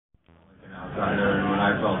outsider, and when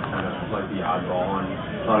I felt kind of like the oddball, and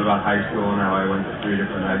thought about high school and how I went to 3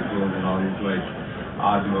 different high schools and all these like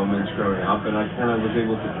odd moments growing up, and I kind of was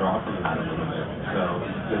able to draw from that a little bit. So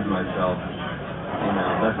give myself, you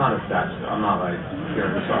know, that's not a statue. I'm not like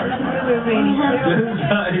feeling sorry for myself. We're really No,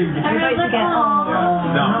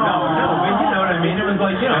 but you know what I mean? It was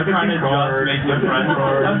like, you know, trying to just make new friends.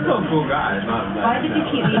 I'm still a cool guy. Why did you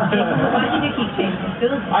keep changing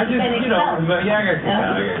schools? I just, you know, but yeah, I got kicked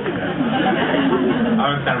out.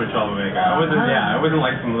 I was kind of a troublemaker. I wasn't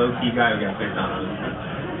like some low-key guy who got picked on.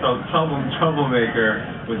 I was a troublemaker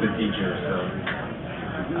with the teacher, so.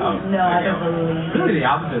 No, I don't believe. Really the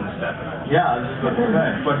opposite of Stefan. Yeah, I was just going to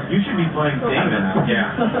say. But you should be playing Damon.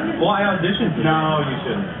 Yeah. Well, I auditioned for No, you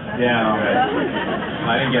shouldn't. Yeah, right.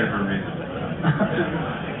 I didn't get it for a reason.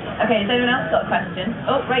 Okay, has anyone else got a question?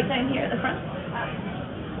 Oh, right down here at the front.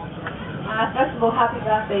 First of all, happy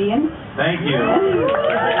birthday, Ian. Thank you.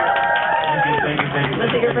 Thank you. Was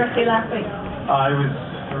it your birthday last week? It was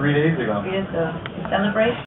 3 days ago. You celebrate?